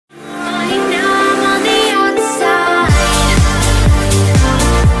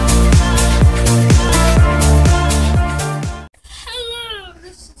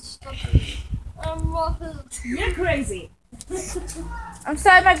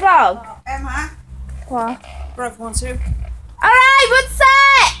inside my vlog? Emma? What? Breath 1, 2. Alright, what's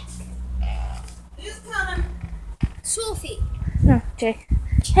that? Who's coming? Sophie. No, Jay.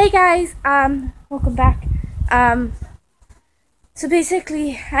 Hey guys, welcome back. So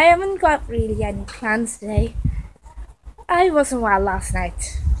basically, I haven't got really any plans today. I wasn't well last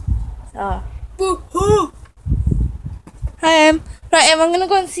night. So. Woohoo! Right, I'm gonna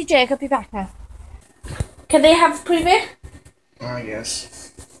go and see Jake. I'll be back now. Can they have a preview? Yes.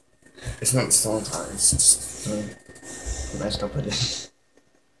 It's not stone time, it's just the best up it is.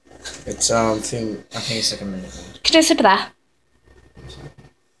 It's I think it's like a minute. Can I sip of that?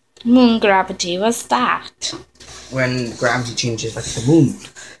 Moon gravity, what's that? When gravity changes like the moon.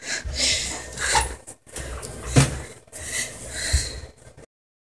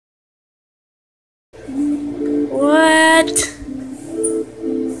 What?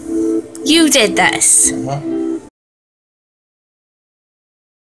 You did this?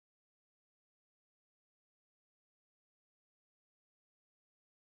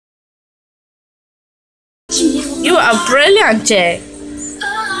 You are brilliant, Jay. I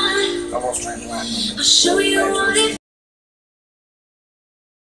was trying to land. I'll show you what it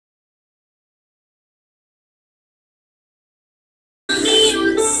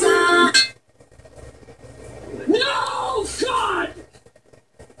No, God!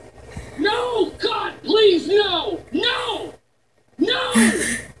 No, God, please, no! No! No!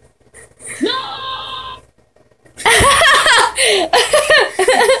 No!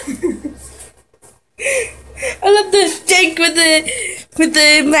 I love the Jake with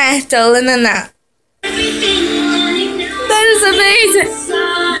the metal and then that. That is amazing.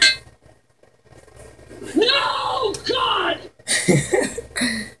 No, God!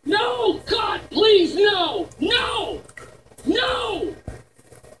 No, God, please, no! No! No!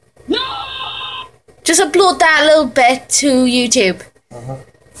 No! Just upload that little bit to YouTube.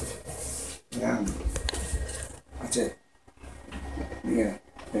 Yeah. That's it. Yeah.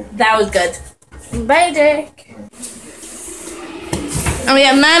 That was good. Bye, Jake. And we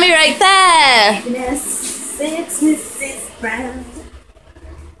have Mommy right there. Yes, it's Mrs. Brown.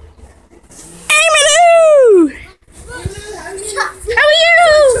 Emily! How are you?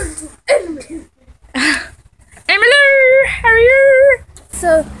 Emily, how are you?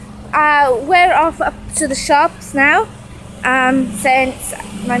 So, we're off up to the shops now. Since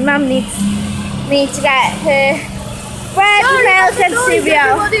my mum needs me to get her bread, milk, and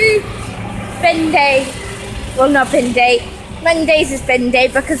cereal. Bin day. Well, not bin day. Mondays is bin day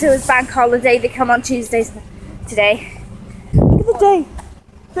because it was bank holiday. They come on Tuesdays today. Look at the day.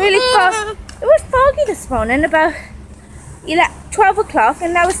 Really fog. It was foggy this morning, about 12 o'clock,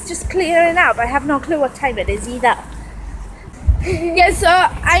 and now it's just clearing up. I have no clue what time it is either. Yeah, so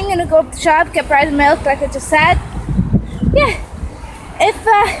I'm gonna go up the shop, get bread and milk, like I just said. Yeah.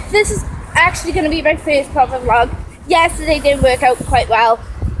 If this is actually gonna be my first proper vlog. Yesterday didn't work out quite well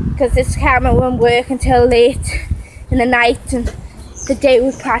because this camera won't work until late in the night, and the day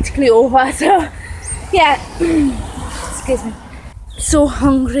was practically over. So, yeah. Excuse me. So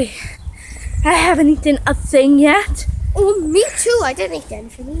hungry. I haven't eaten a thing yet. Oh, me too. I didn't eat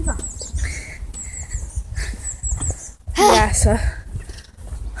anything either. Yeah, so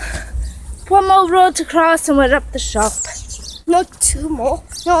one more road to cross and we're up the shop. No, two more.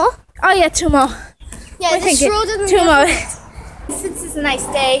 No? Oh yeah, two more. Yeah, We're this thinking road and two more. Since it's a nice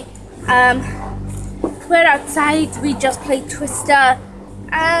day, we're outside. We just played Twister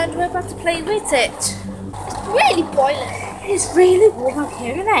and we're about to play with it. It's really boiling. It's really warm out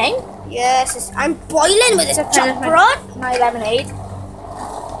here, isn't it? Yes, I'm boiling with this Just kind of chocolate. my lemonade.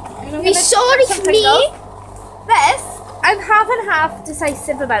 You sorry for me? This, I'm half and half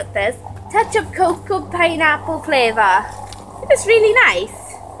decisive about this. Touch of cocoa pineapple flavour. It's really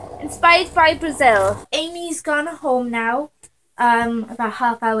nice. Inspired by Brazil. Amy's gone home now. About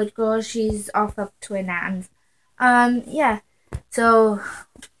half hour ago. She's off up to her nan's. Yeah. So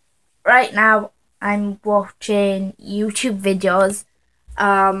right now I'm watching YouTube videos.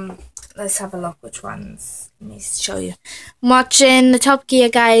 Let's have a look which ones. Let me show you. I'm watching the Top Gear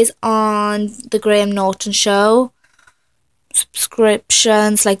guys on the Graham Norton show.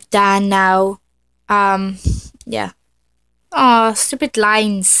 Subscriptions like Dan now. Yeah. Oh, stupid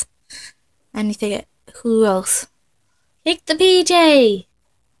lines. Anything. Who else? Kick the PJ.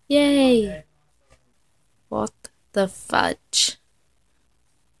 Yay. What the fudge?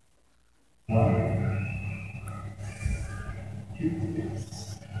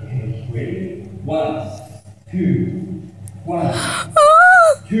 Ready? 1, 2, 1,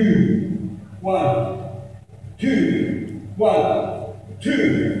 2, 1, 2, 1,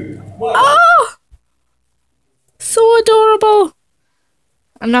 2, 1. Oh! So adorable.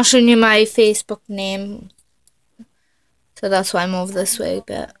 I'm not showing you my Facebook name, so that's why I'm over this way,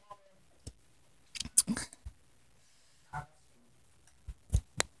 but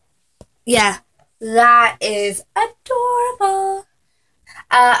yeah, that is adorable.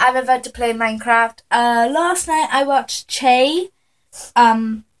 I'm about to play Minecraft. Last night I watched Che.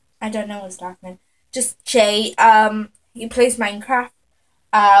 I don't know his last name. Just Che. He plays Minecraft.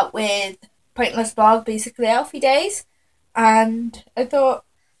 With Pointless Blog, basically Alfie Days, and I thought,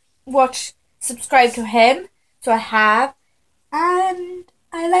 subscribe to him. So I have, and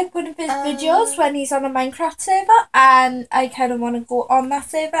I like one of his videos when he's on a Minecraft server, and I kind of want to go on that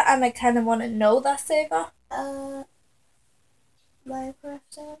server, and I kind of want to know that server. Minecraft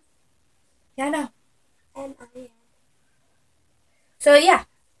server. Yeah, I know. M-I-N. So yeah,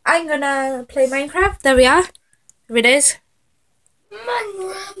 I'm gonna play Minecraft. There we are. There it is.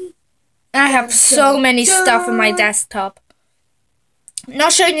 I have so many stuff on my desktop.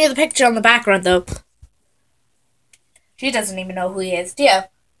 Not showing you the picture on the background though. She doesn't even know who he is, do you?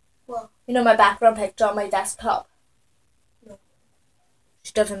 What? You know my background picture on my desktop? No.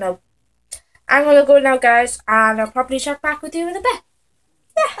 She doesn't know. I'm gonna go now, guys, and I'll probably check back with you in a bit.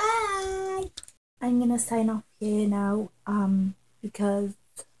 Yeah. Bye. I'm gonna sign off here now, because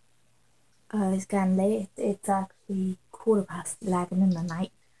it's getting late. It's actually 11:15 in the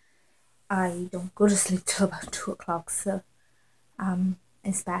night. I don't go to sleep till about 2 o'clock, so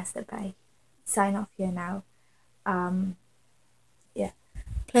it's best if I sign off here now. Yeah,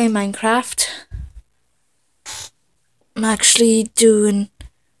 playing Minecraft. I'm actually doing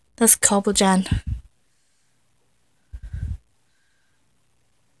that's Cobblegen.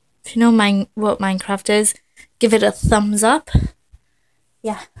 If you know what Minecraft is, give it a thumbs up.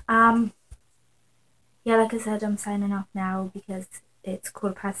 Yeah, yeah, like I said, I'm signing off now because it's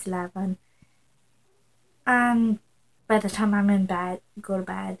 11:15, and by the time I'm in bed, go to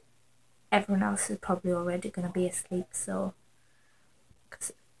bed, everyone else is probably already going to be asleep, so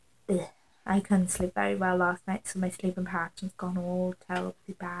cause, I couldn't sleep very well last night, so my sleeping pattern's gone all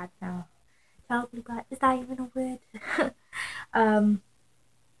terribly bad now. Terribly bad, is that even a word?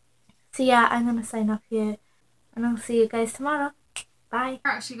 So yeah, I'm going to sign off here, and I'll see you guys tomorrow. Bye.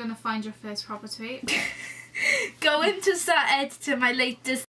 You're actually going to find your first proper tweet. Go into start editing my latest